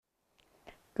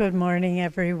Good morning,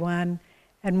 everyone,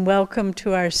 and welcome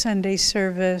to our Sunday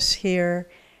service here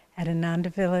at Ananda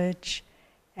Village.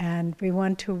 And we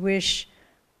want to wish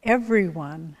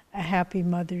everyone a happy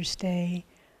Mother's Day,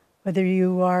 whether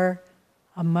you are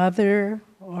a mother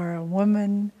or a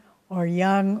woman or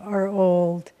young or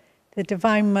old. The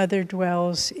Divine Mother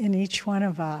dwells in each one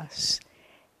of us.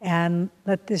 And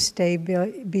let this day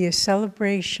be a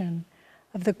celebration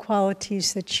of the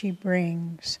qualities that she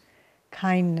brings: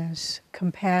 kindness,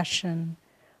 compassion,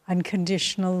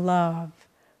 unconditional love,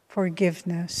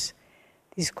 forgiveness.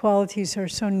 These qualities are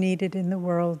so needed in the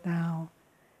world now.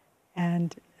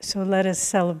 And so let us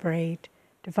celebrate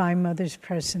Divine Mother's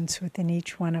presence within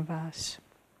each one of us.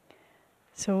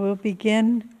 So we'll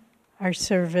begin our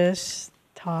service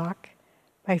talk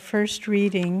by first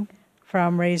reading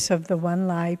from Rays of the One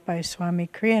Light by Swami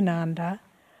Kriyananda.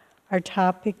 Our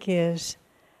topic is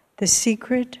The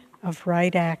Secret of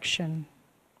Right Action.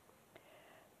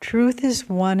 Truth is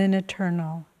one and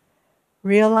eternal.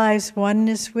 Realize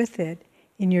oneness with it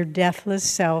in your deathless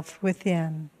self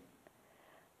within.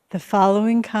 The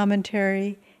following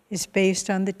commentary is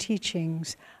based on the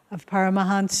teachings of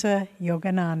Paramahansa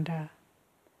Yogananda.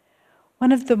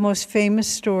 One of the most famous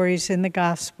stories in the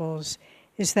Gospels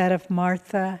is that of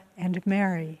Martha and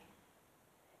Mary.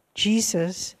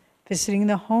 Jesus, visiting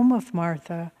the home of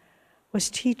Martha, was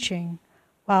teaching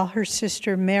while her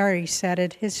sister Mary sat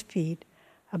at his feet,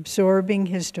 absorbing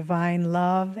his divine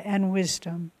love and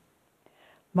wisdom.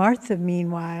 Martha,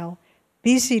 meanwhile,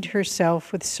 busied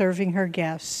herself with serving her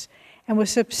guests and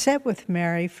was upset with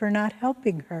Mary for not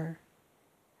helping her.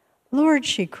 "Lord,"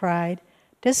 she cried,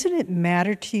 "doesn't it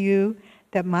matter to you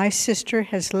that my sister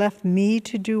has left me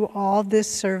to do all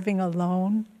this serving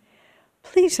alone?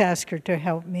 Please ask her to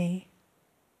help me."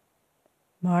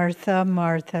 "Martha,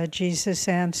 Martha," Jesus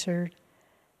answered,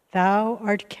 "thou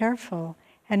art careful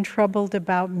and troubled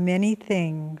about many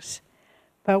things,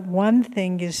 but one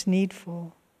thing is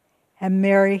needful, and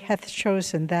Mary hath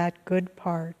chosen that good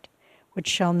part, which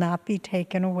shall not be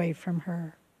taken away from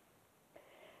her."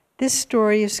 This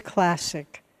story is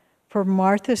classic, for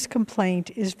Martha's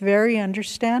complaint is very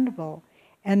understandable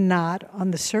and not,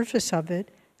 on the surface of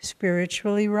it,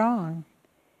 spiritually wrong.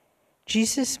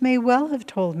 Jesus may well have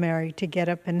told Mary to get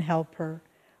up and help her.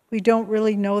 We don't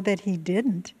really know that he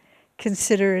didn't,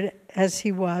 considerate as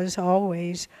he was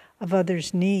always of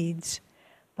others' needs.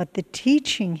 But the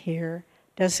teaching here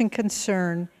doesn't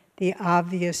concern the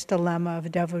obvious dilemma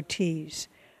of devotees,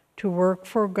 to work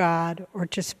for God or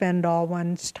to spend all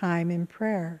one's time in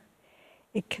prayer.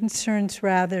 It concerns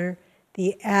rather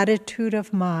the attitude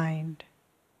of mind.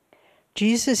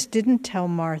 Jesus didn't tell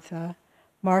Martha,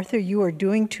 "Martha, you are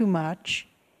doing too much."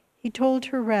 He told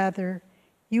her rather,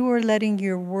 "You are letting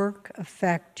your work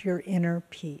affect your inner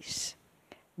peace."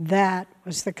 That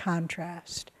was the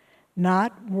contrast,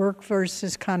 not work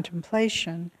versus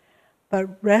contemplation,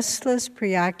 but restless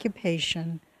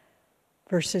preoccupation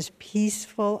versus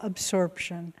peaceful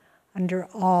absorption under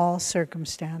all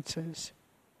circumstances.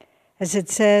 As it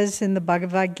says in the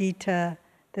Bhagavad Gita,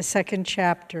 the 2nd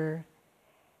chapter,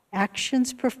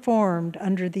 actions performed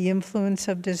under the influence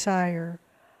of desire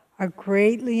are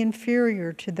greatly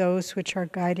inferior to those which are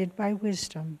guided by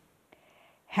wisdom.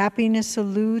 Happiness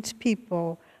eludes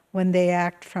people when they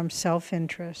act from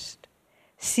self-interest.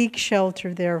 Seek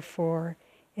shelter, therefore,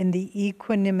 in the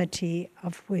equanimity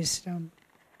of wisdom.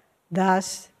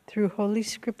 Thus, through Holy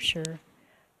Scripture,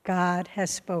 God has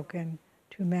spoken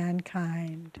to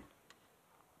mankind.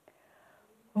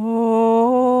 Om,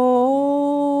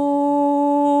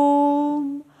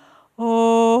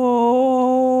 Om,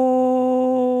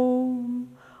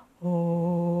 Om.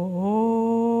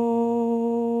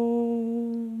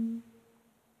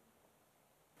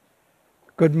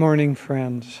 Good morning,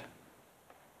 friends.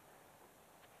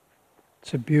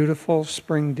 It's a beautiful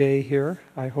spring day here.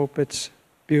 I hope it's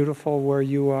beautiful where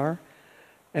you are.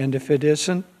 And if it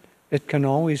isn't, it can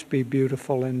always be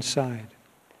beautiful inside.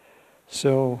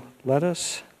 So let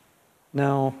us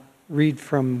now read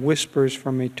from Whispers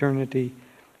from Eternity.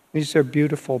 These are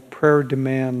beautiful prayer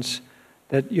demands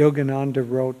that Yogananda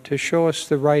wrote to show us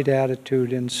the right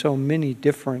attitude in so many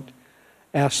different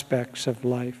aspects of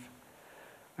life.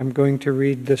 I'm going to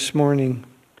read this morning.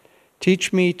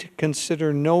 Teach me to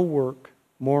consider no work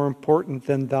more important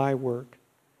than thy work.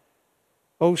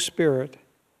 O Spirit,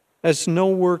 as no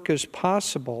work is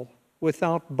possible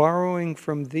without borrowing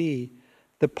from thee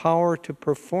the power to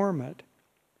perform it,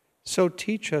 so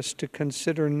teach us to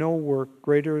consider no work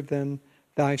greater than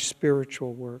thy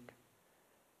spiritual work.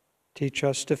 Teach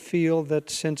us to feel that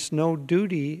since no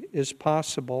duty is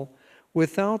possible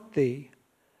without thee,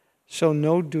 so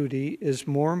no duty is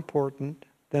more important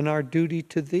than our duty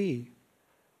to thee,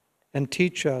 and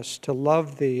teach us to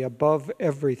love thee above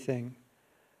everything,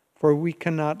 for we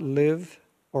cannot live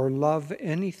or love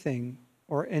anything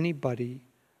or anybody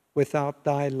without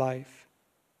thy life,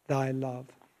 thy love.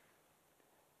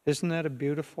 Isn't that a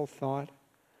beautiful thought?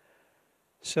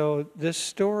 So this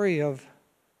story of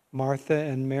Martha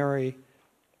and Mary,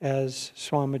 as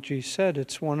Swamiji said,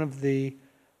 it's one of the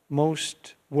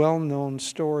most well-known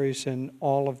stories in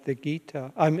all of the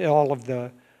Gita, all of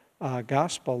the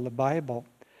Gospel, the Bible.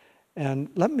 And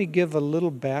let me give a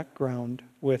little background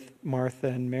with Martha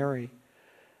and Mary.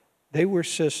 They were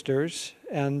sisters,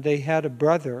 and they had a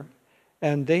brother,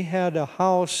 and they had a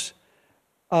house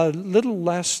a little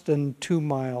less than 2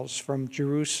 miles from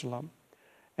Jerusalem,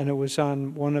 and it was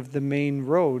on one of the main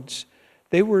roads.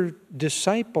 They were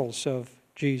disciples of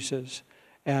Jesus,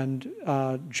 and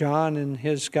John in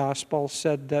his gospel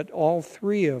said that all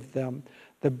 3 of them,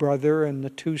 the brother and the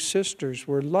 2 sisters,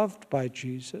 were loved by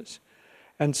Jesus.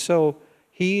 And so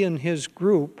he and his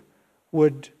group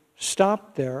would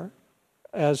stop there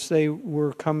as they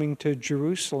were coming to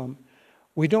Jerusalem.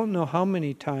 We don't know how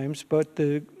many times, but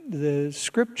the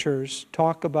scriptures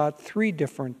talk about 3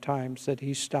 different times that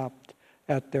he stopped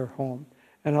at their home.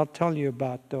 And I'll tell you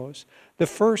about those. The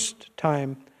first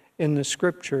time in the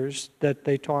scriptures that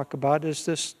they talk about is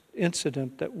this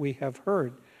incident that we have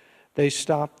heard. They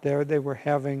stopped there. They were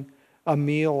having a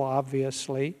meal,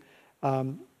 obviously.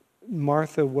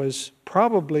 Martha was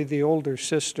probably the older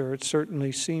sister. It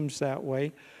certainly seems that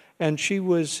way. And she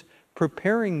was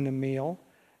preparing the meal.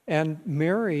 And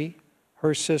Mary,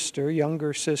 her sister,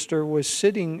 younger sister, was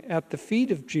sitting at the feet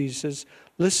of Jesus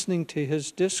listening to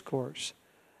his discourse.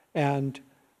 And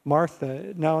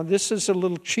Martha, now this is a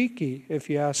little cheeky if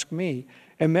you ask me.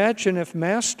 Imagine if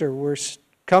Master were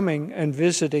coming and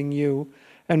visiting you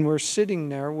and we're sitting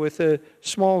there with a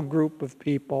small group of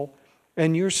people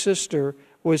and your sister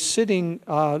was sitting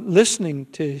listening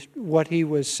to what he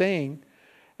was saying,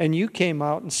 and you came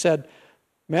out and said,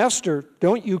 Master,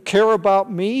 don't you care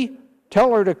about me?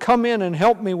 Tell her to come in and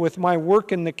help me with my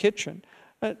work in the kitchen.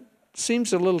 It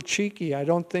seems a little cheeky. I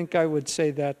don't think I would say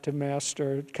that to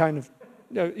Master, kind of,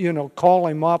 call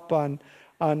him up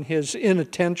on his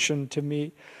inattention to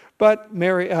me. But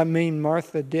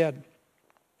Martha did.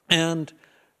 And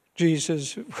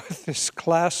Jesus, with this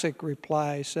classic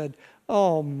reply, said,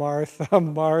 Oh, Martha,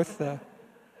 Martha,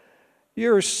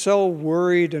 you're so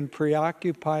worried and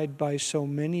preoccupied by so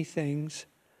many things.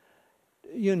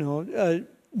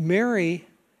 Mary,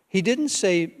 he didn't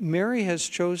say Mary has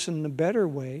chosen the better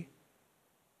way.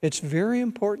 It's very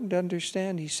important to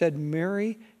understand. He said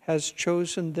Mary has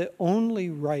chosen the only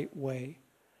right way.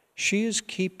 She is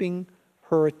keeping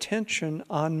her attention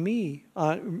on me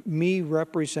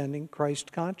representing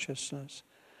Christ consciousness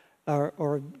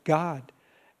or God.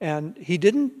 And he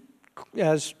didn't,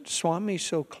 as Swami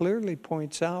so clearly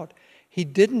points out, he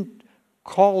didn't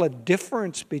call a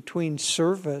difference between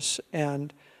service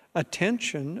and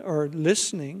attention or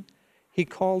listening. He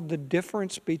called the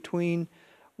difference between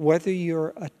whether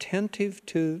you're attentive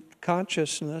to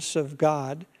consciousness of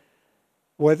God,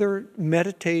 whether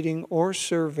meditating or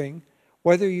serving,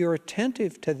 whether you're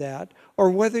attentive to that or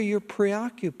whether you're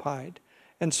preoccupied.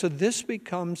 And so this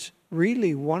becomes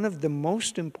really one of the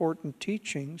most important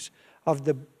teachings of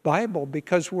the Bible,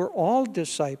 because we're all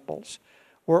disciples.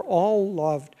 We're all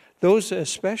loved. Those,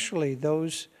 especially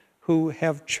those who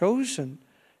have chosen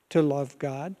to love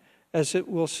God, as it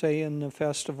will say in the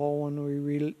festival when we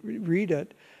read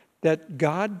it, that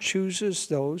God chooses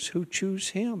those who choose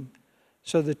him.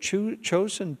 So the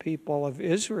chosen people of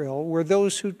Israel were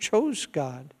those who chose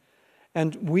God.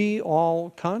 And we all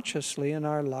consciously in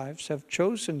our lives have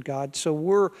chosen God. So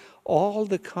we're all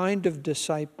the kind of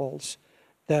disciples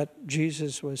that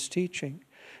Jesus was teaching.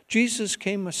 Jesus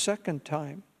came a second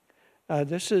time.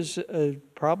 This is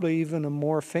probably even a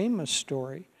more famous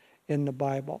story in the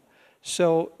Bible.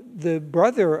 So the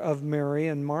brother of Mary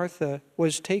and Martha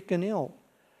was taken ill.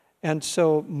 And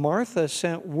so Martha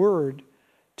sent word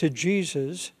to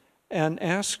Jesus and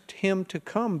asked him to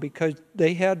come because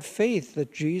they had faith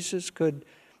that Jesus could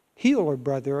heal her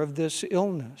brother of this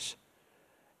illness.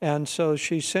 And so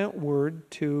she sent word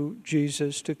to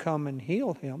Jesus to come and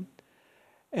heal him.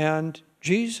 And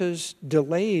Jesus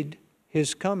delayed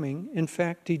his coming. In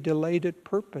fact, he delayed it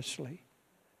purposely.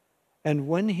 And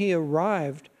when he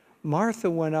arrived, Martha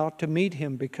went out to meet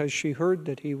him because she heard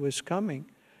that he was coming.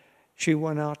 She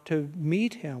went out to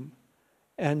meet him.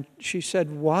 And she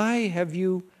said, Why have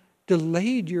you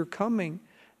delayed your coming?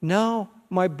 Now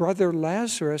my brother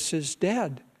Lazarus is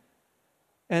dead,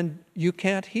 and you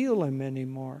can't heal him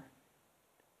anymore.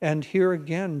 And here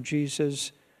again,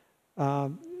 Jesus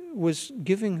was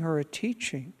giving her a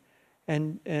teaching.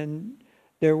 And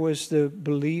there was the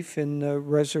belief in the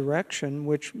resurrection,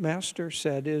 which Master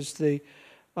said is the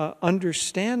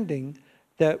understanding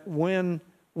that when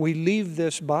we leave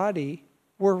this body,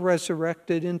 we're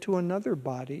resurrected into another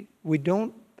body. We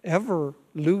don't ever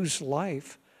lose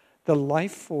life. The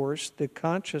life force, the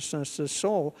consciousness, the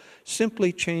soul,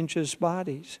 simply changes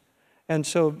bodies. And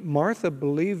so Martha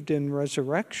believed in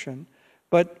resurrection,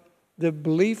 but the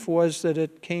belief was that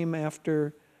it came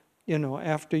after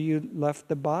you left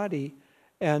the body.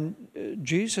 And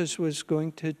Jesus was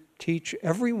going to teach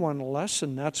everyone a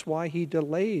lesson. That's why he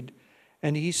delayed.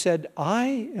 And he said,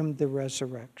 I am the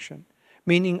resurrection,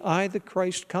 meaning I, the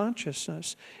Christ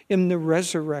consciousness, am the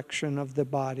resurrection of the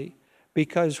body.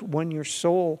 Because when your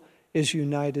soul is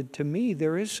united to me,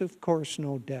 there is, of course,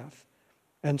 no death.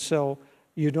 And so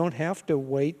you don't have to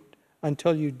wait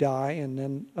until you die and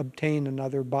then obtain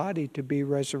another body to be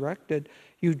resurrected.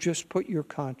 You just put your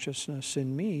consciousness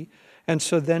in me. And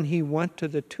so then he went to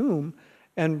the tomb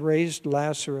and raised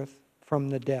Lazarus from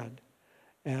the dead.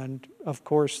 And of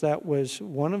course, that was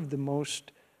one of the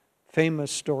most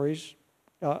famous stories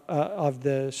of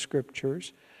the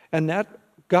scriptures. And that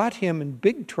got him in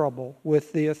big trouble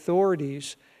with the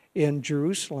authorities in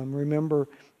Jerusalem. Remember,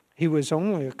 he was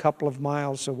only a couple of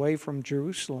miles away from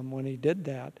Jerusalem when he did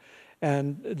that.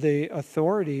 And the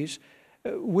authorities,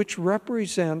 which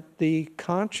represent the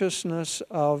consciousness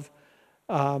of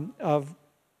the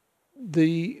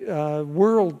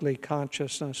worldly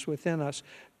consciousness within us,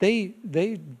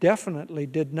 they definitely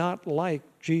did not like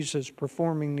Jesus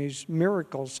performing these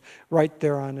miracles right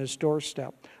there on his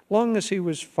doorstep. Long as he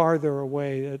was farther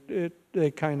away, they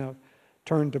kind of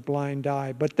turned a blind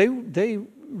eye. But they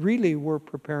really were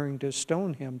preparing to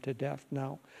stone him to death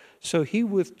now. So he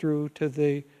withdrew to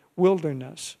the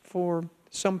wilderness for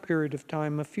some period of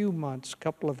time, a few months,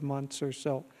 couple of months or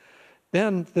so.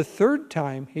 Then the third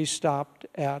time he stopped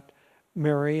at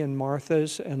Mary and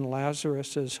Martha's and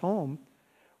Lazarus's home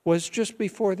was just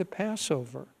before the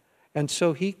Passover. And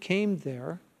so he came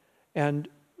there, and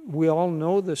we all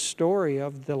know the story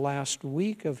of the last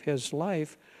week of his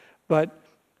life, but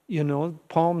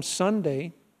Palm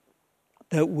Sunday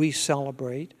that we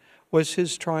celebrate was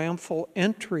his triumphal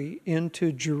entry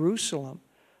into Jerusalem.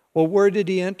 Well, where did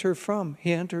he enter from?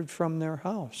 He entered from their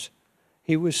house.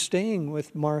 He was staying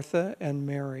with Martha and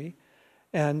Mary,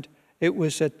 and it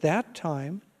was at that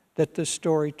time that the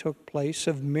story took place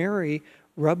of Mary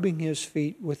rubbing his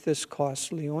feet with this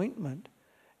costly ointment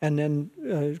and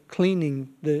then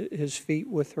cleaning his feet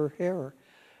with her hair.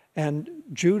 And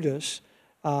Judas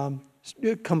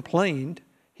complained.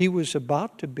 He was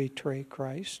about to betray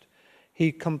Christ.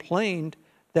 He complained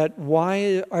that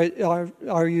why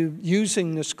are you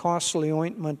using this costly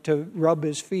ointment to rub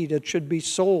his feet? It should be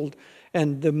sold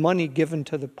and the money given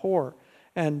to the poor.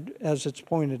 And as it's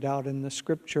pointed out in the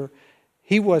scripture,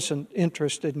 he wasn't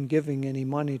interested in giving any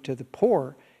money to the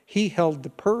poor. He held the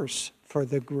purse for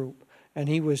the group, and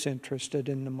he was interested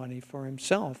in the money for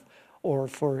himself, or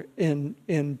for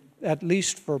in at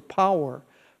least for power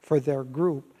for their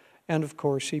group. And of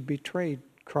course, he betrayed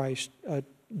Christ a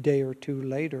day or two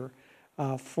later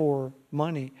for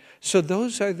money. So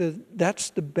that's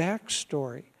the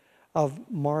backstory of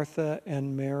Martha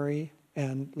and Mary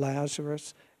and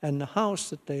Lazarus and the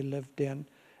house that they lived in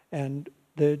and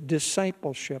the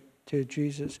discipleship to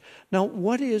Jesus. Now,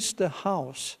 what is the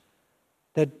house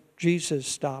that Jesus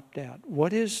stopped at?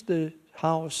 What is the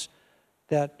house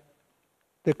that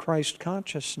the Christ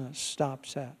consciousness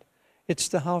stops at? It's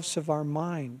the house of our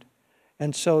mind.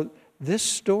 And so this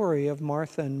story of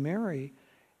Martha and Mary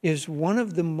is one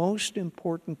of the most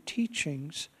important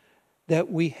teachings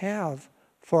that we have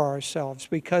for ourselves,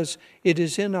 because it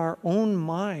is in our own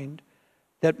mind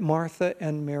that Martha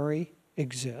and Mary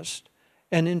exist.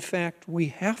 And in fact, we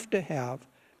have to have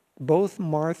both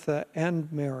Martha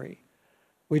and Mary.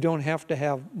 We don't have to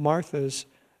have Martha's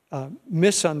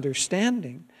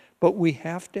misunderstanding, but we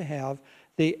have to have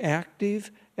the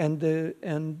active and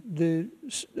the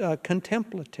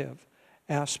contemplative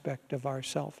aspect of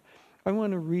ourself. I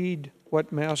want to read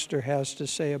what Master has to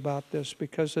say about this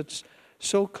because it's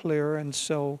so clear and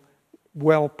so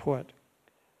well put.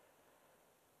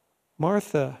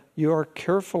 Martha, you are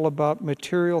careful about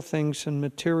material things and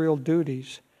material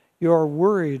duties. You are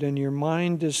worried and your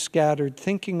mind is scattered,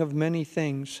 thinking of many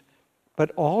things.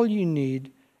 But all you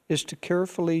need is to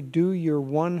carefully do your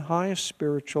one highest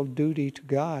spiritual duty to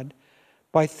God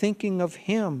by thinking of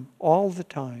Him all the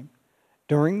time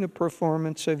during the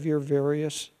performance of your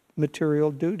various material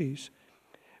duties.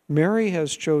 Mary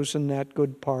has chosen that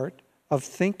good part of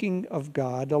thinking of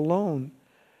God alone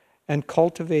and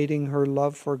cultivating her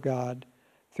love for God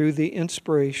through the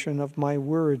inspiration of my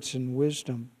words and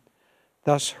wisdom.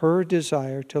 Thus her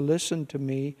desire to listen to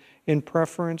me in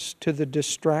preference to the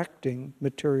distracting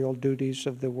material duties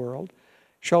of the world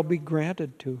shall be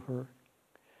granted to her.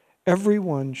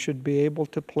 Everyone should be able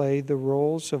to play the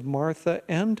roles of Martha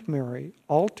and Mary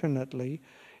alternately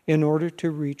in order to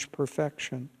reach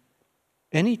perfection.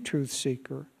 Any truth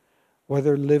seeker,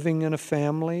 whether living in a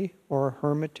family or a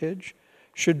hermitage,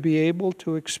 should be able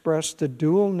to express the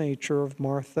dual nature of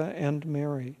Martha and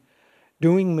Mary,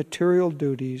 doing material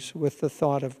duties with the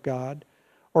thought of God,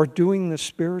 or doing the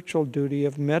spiritual duty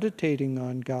of meditating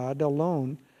on God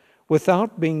alone,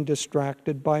 without being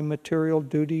distracted by material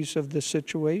duties of the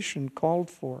situation called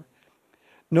for.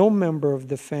 No member of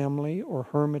the family or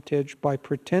hermitage, by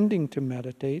pretending to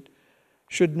meditate,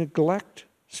 should neglect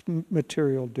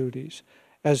material duties,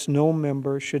 as no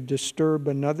member should disturb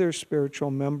another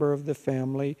spiritual member of the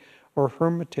family or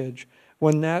hermitage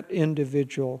when that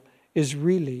individual is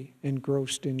really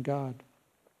engrossed in God.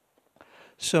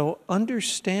 So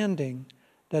understanding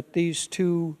that these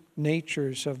two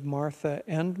natures of Martha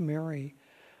and Mary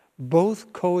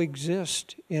both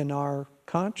coexist in our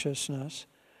consciousness,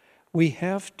 we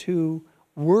have to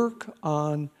work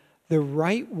on the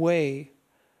right way.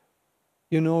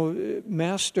 You know,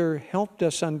 Master helped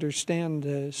us understand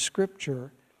the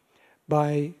Scripture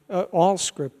by all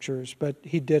Scriptures, but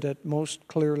he did it most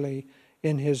clearly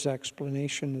in his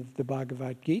explanation of the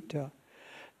Bhagavad Gita,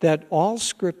 that all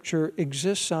Scripture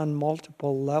exists on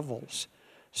multiple levels.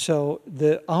 So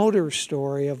the outer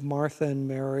story of Martha and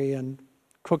Mary and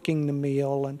cooking the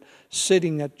meal and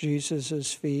sitting at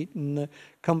Jesus' feet and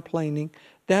complaining,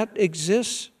 that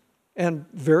exists, and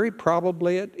very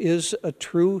probably it is a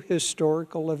true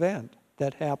historical event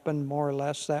that happened more or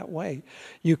less that way.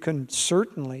 You can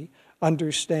certainly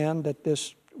understand that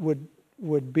this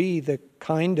would be the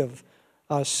kind of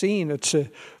scene. It's a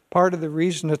part of the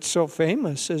reason it's so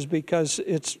famous is because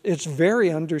it's very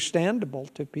understandable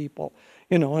to people.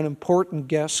 You know, an important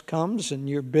guest comes and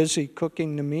you're busy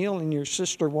cooking the meal and your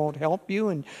sister won't help you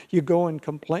and you go and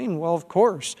complain. Well, of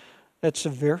course, that's a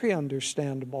very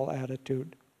understandable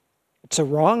attitude. It's a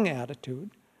wrong attitude,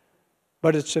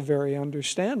 but it's a very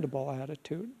understandable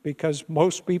attitude because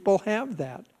most people have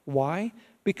that. Why?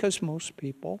 Because most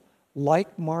people,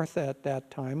 like Martha at that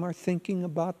time, are thinking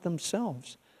about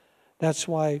themselves. That's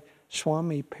why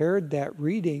Swami paired that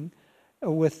reading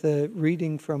with the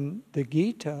reading from the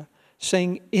Gita,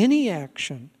 saying any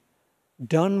action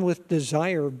done with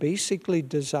desire, basically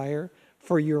desire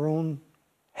for your own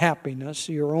happiness,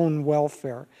 your own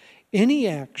welfare, any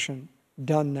action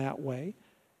done that way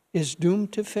is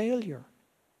doomed to failure.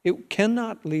 It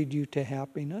cannot lead you to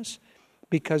happiness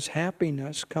because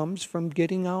happiness comes from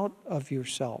getting out of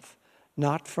yourself,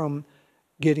 not from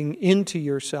getting into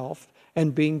yourself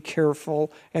and being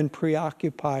careful and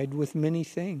preoccupied with many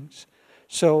things.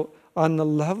 So on the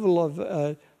level of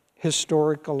a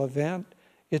historical event,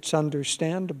 it's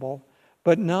understandable.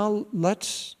 But now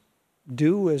let's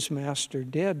do as Master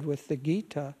did with the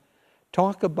Gita,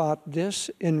 talk about this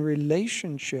in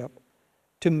relationship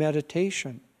to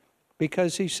meditation.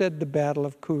 Because he said the battle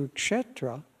of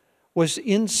Kurukshetra was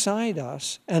inside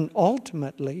us, and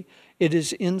ultimately it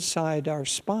is inside our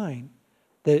spine,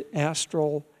 the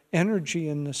astral energy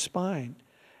in the spine.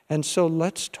 And so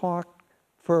let's talk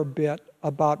for a bit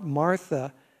about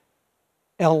Martha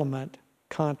element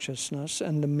consciousness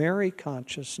and the Mary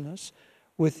consciousness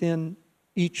within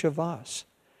each of us.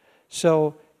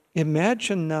 So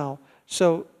imagine now,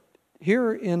 so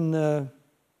here in the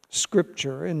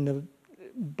Scripture, in the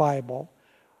Bible,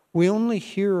 we only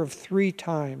hear of 3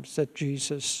 times that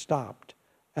Jesus stopped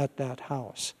at that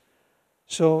house.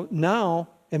 So now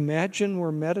imagine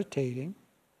we're meditating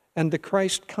and the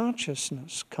Christ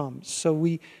consciousness comes. So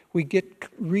we get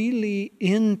really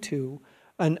into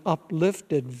an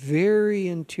uplifted, very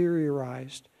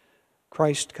interiorized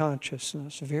Christ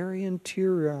consciousness, very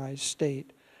interiorized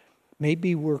state.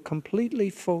 Maybe we're completely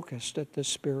focused at the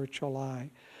spiritual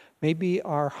eye. Maybe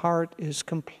our heart is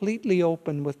completely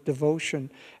open with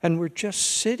devotion and we're just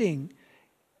sitting,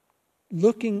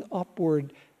 looking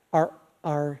upward,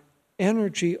 our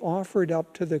energy offered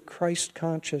up to the Christ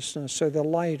consciousness or the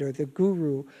light or the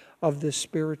guru of the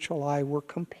spiritual eye. We're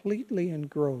completely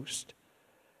engrossed.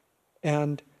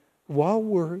 And while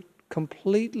we're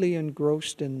completely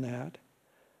engrossed in that,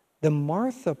 the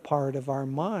Martha part of our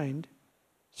mind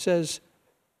says,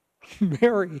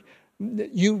 Mary,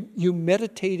 you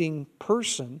meditating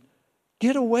person,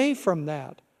 get away from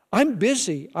that. I'm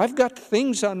busy. I've got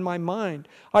things on my mind.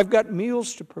 I've got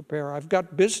meals to prepare. I've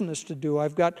got business to do.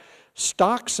 I've got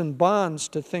stocks and bonds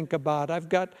to think about.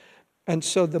 And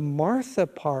so the Martha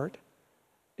part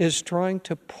is trying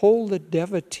to pull the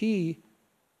devotee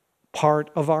part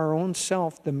of our own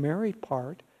self, the Mary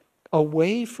part,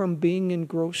 away from being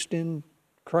engrossed in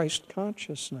Christ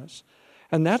consciousness.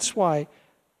 And that's why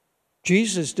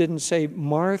Jesus didn't say,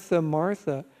 Martha,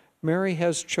 Martha, Mary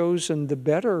has chosen the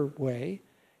better way.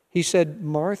 He said,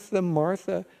 Martha,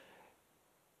 Martha,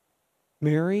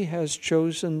 Mary has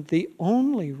chosen the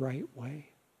only right way,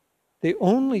 the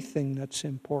only thing that's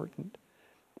important.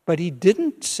 But he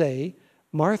didn't say,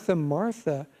 Martha,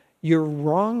 Martha, you're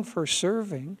wrong for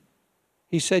serving.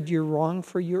 He said, you're wrong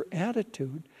for your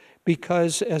attitude.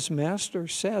 Because, as Master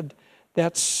said,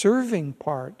 that serving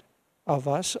part of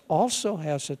us also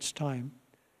has its time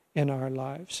in our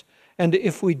lives. And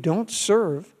if we don't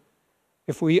serve,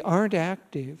 if we aren't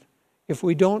active, if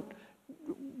we don't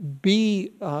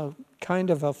be kind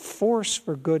of a force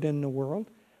for good in the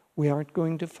world, we aren't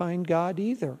going to find God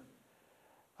either.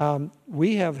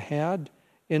 We have had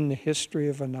in the history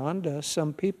of Ananda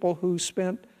some people who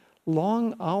spent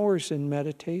long hours in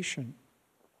meditation.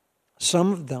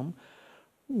 Some of them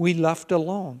we left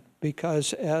alone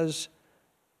because, as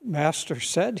Master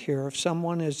said here, if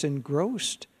someone is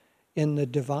engrossed in the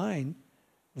divine,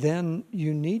 then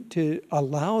you need to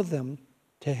allow them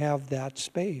to have that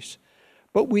space.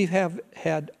 But we have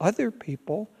had other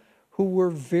people who were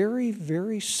very,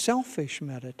 very selfish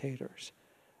meditators.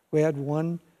 We had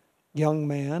one young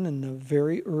man in the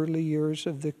very early years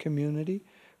of the community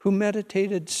who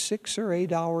meditated 6 or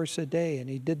 8 hours a day, and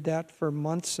he did that for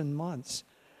months and months.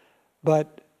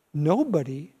 But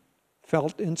nobody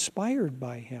felt inspired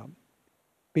by him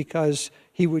because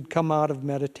he would come out of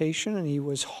meditation and he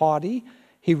was haughty.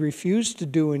 He refused to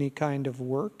do any kind of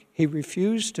work. He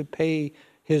refused to pay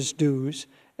his dues.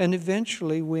 And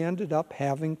eventually we ended up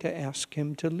having to ask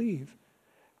him to leave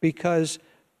because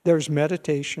there's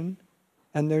meditation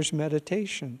and there's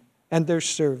meditation and there's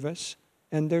service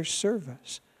and there's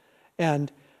service.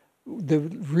 And the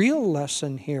real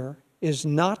lesson here is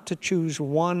not to choose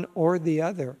one or the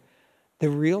other. The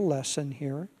real lesson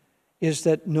here is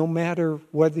that no matter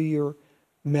whether you're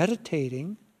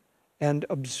meditating and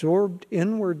absorbed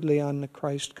inwardly on the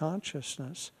Christ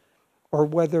consciousness, or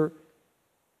whether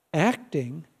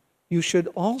acting, you should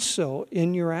also,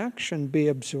 in your action, be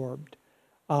absorbed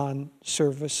on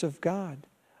service of God,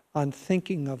 on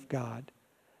thinking of God.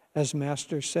 As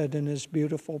Master said in his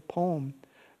beautiful poem,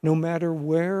 no matter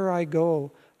where I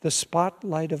go, the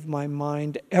spotlight of my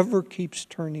mind ever keeps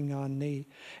turning on thee.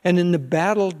 And in the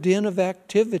battle din of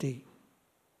activity,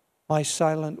 my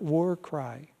silent war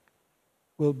cry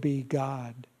will be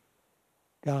God,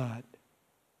 God,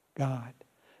 God.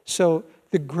 So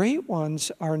the great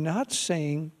ones are not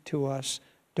saying to us,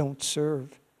 don't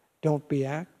serve, don't be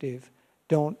active,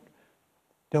 don't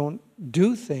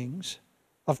do things.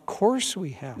 Of course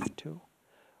we have to.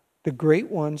 The great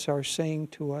ones are saying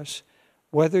to us,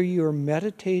 whether you're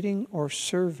meditating or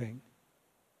serving,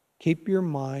 keep your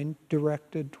mind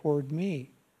directed toward me.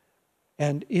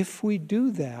 And if we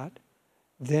do that,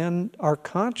 then our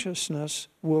consciousness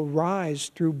will rise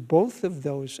through both of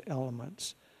those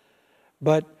elements.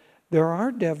 But there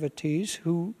are devotees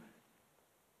who,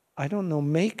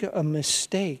 make a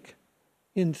mistake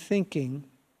in thinking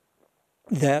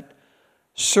that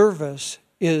service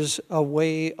is a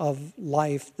way of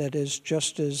life that is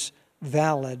just as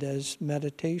valid as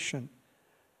meditation.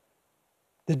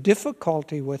 The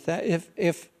difficulty with that,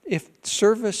 if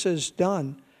service is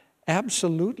done,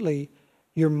 absolutely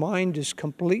your mind is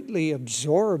completely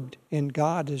absorbed in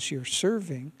God as you're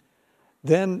serving,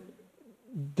 then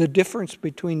the difference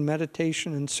between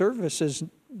meditation and service is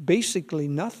basically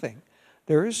nothing.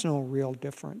 There is no real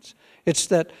difference. It's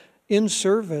that in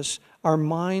service, our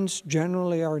minds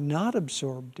generally are not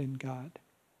absorbed in God.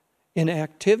 In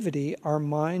activity, our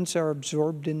minds are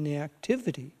absorbed in the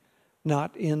activity,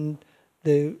 not in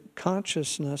the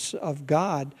consciousness of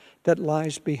God that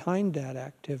lies behind that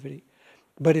activity.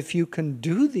 But if you can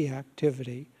do the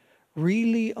activity,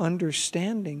 really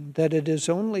understanding that it is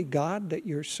only God that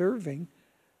you're serving,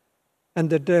 and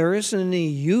that there isn't any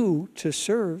you to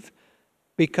serve,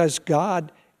 because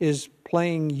God is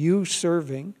playing you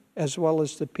serving, as well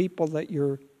as the people that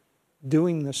you're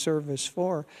doing the service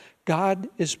for. God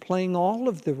is playing all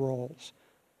of the roles.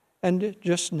 And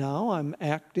just now I'm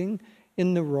acting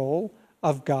in the role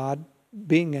of God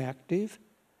being active.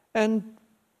 And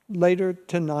later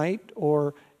tonight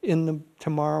or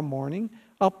tomorrow morning,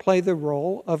 I'll play the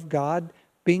role of God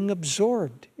being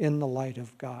absorbed in the light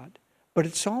of God. But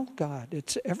it's all God.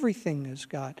 Everything is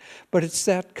God. But it's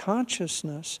that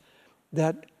consciousness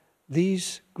that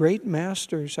these great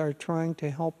masters are trying to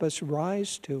help us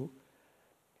rise to.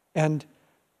 And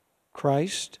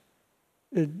Christ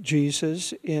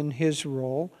Jesus, in his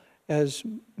role as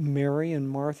Mary and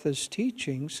Martha's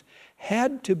teachings,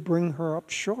 had to bring her up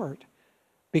short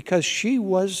because she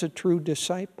was a true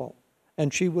disciple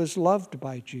and she was loved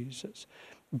by Jesus.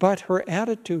 But her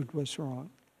attitude was wrong.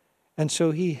 And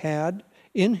so he had,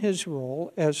 in his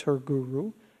role as her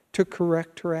guru, to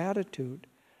correct her attitude.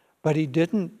 But he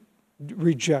didn't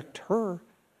reject her.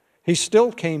 He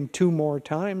still came 2 more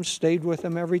times, stayed with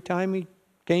him every time he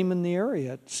came in the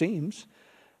area, it seems.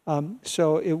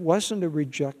 So it wasn't a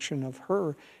rejection of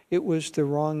her. It was the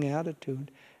wrong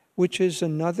attitude, which is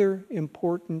another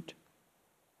important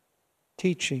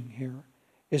teaching here,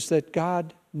 is that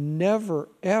God never,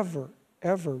 ever,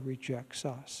 ever rejects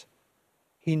us.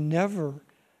 He never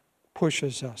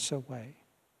pushes us away.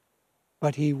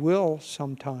 But he will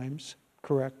sometimes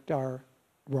correct our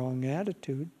wrong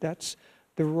attitude. That's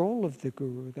the role of the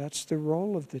guru. That's the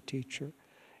role of the teacher,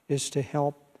 is to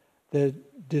help the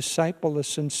disciple, the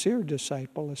sincere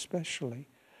disciple especially,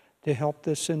 to help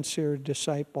the sincere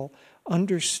disciple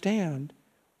understand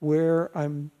where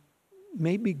I'm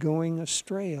maybe going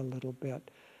astray a little bit.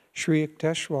 Sri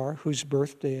Yukteswar, whose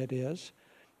birthday it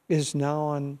is now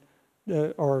on,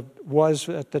 or was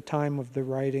at the time of the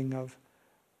writing of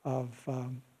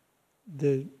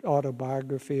the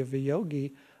autobiography of a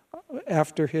yogi.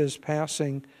 After his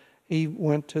passing, he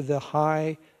went to the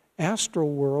high astral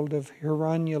world of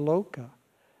Hiranyaloka,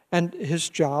 and his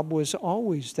job was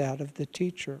always that of the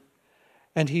teacher.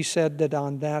 And he said that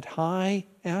on that high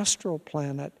astral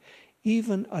planet,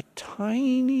 even a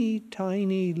tiny,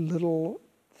 tiny little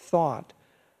thought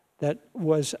that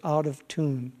was out of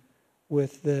tune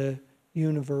with the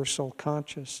universal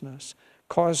consciousness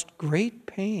caused great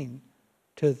pain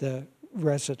to the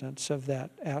residents of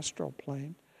that astral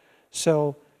plane.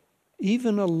 So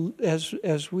even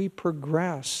as we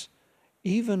progress,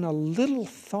 even a little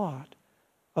thought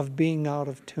of being out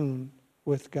of tune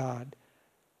with God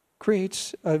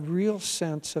creates a real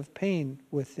sense of pain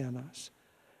within us.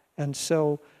 And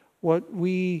so what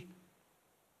we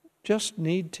just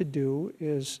need to do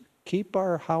is keep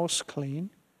our house clean,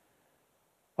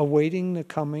 awaiting the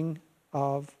coming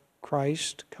of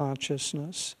Christ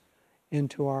consciousness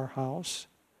into our house,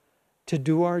 to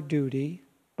do our duty,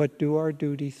 but do our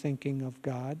duty thinking of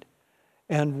God.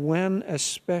 And when,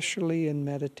 especially in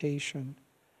meditation,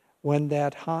 when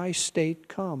that high state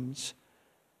comes,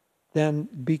 then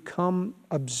become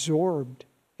absorbed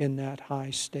in that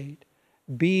high state.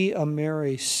 Be a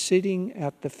Mary sitting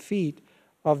at the feet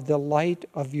of the light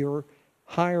of your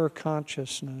higher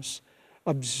consciousness,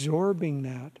 absorbing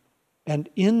that, and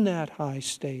in that high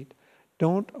state,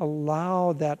 don't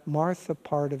allow that Martha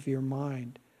part of your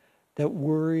mind that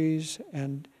worries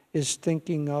and is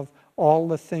thinking of all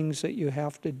the things that you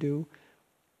have to do.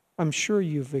 I'm sure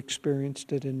you've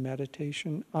experienced it in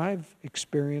meditation. I've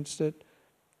experienced it,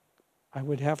 I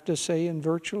would have to say, in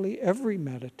virtually every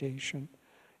meditation.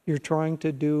 You're trying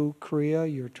to do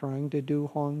Kriya, you're trying to do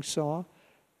Hong Sa.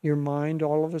 Your mind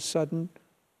all of a sudden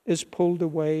is pulled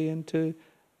away into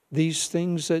these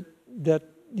things that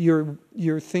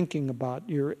you're thinking about,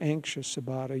 you're anxious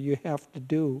about, or you have to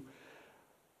do.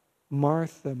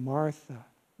 Martha, Martha,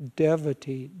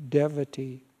 Devati,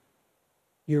 Devati.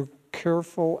 You're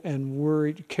careful and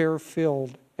worried,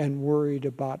 care-filled and worried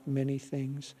about many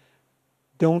things.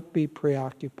 Don't be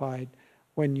preoccupied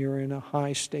when you're in a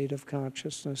high state of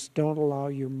consciousness. Don't allow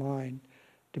your mind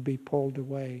to be pulled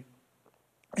away.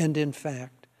 And in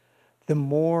fact, the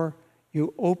more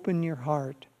you open your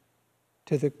heart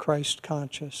to the Christ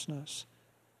consciousness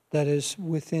that is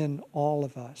within all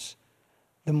of us,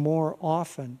 the more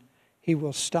often He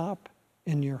will stop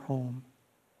in your home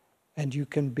and you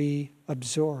can be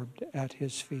absorbed at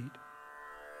His feet.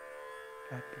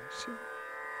 God bless you.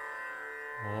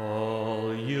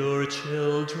 All your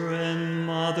children,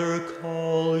 Mother,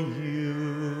 call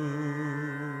you,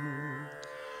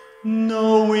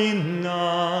 knowing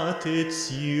not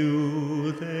it's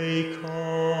you they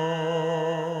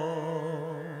call.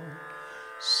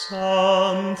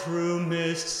 Some through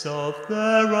mists of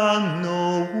their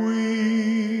unknowing,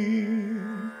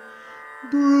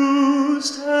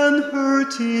 bruised and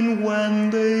hurting when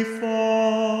they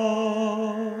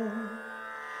fall,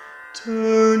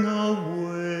 turn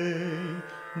away,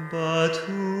 but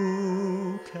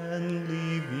who can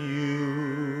leave you?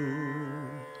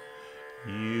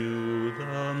 You,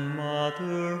 the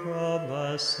Mother of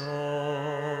us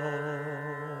all.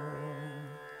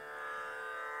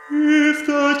 If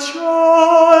the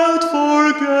child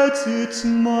forgets its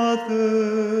mother,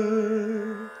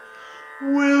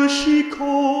 will she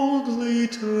coldly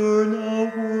turn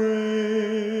away?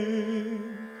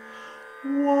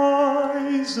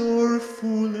 Wise or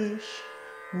foolish,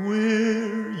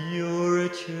 we're your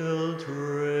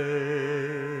children.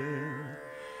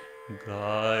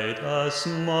 Guide us,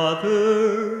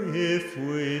 Mother, if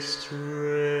we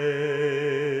stray.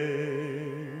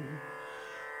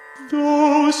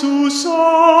 Those whose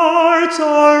hearts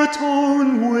are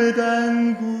torn with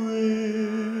anguish,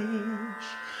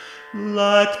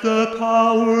 lack the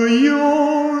power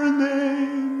your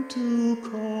name to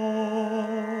call.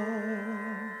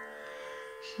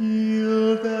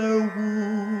 Heal their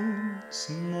wounds,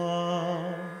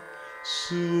 Ma,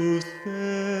 soothe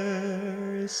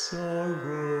their sorrows.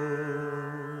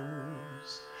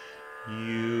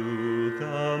 You,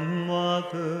 the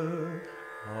Mother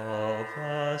of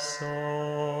us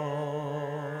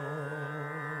all.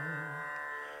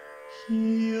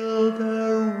 Heal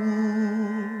their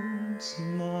wounds,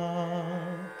 Ma,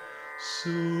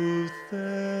 soothe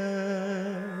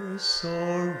their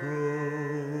sorrows.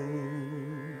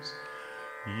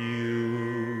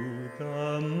 You,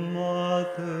 the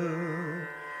Mother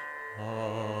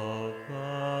of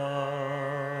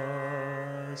us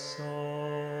all.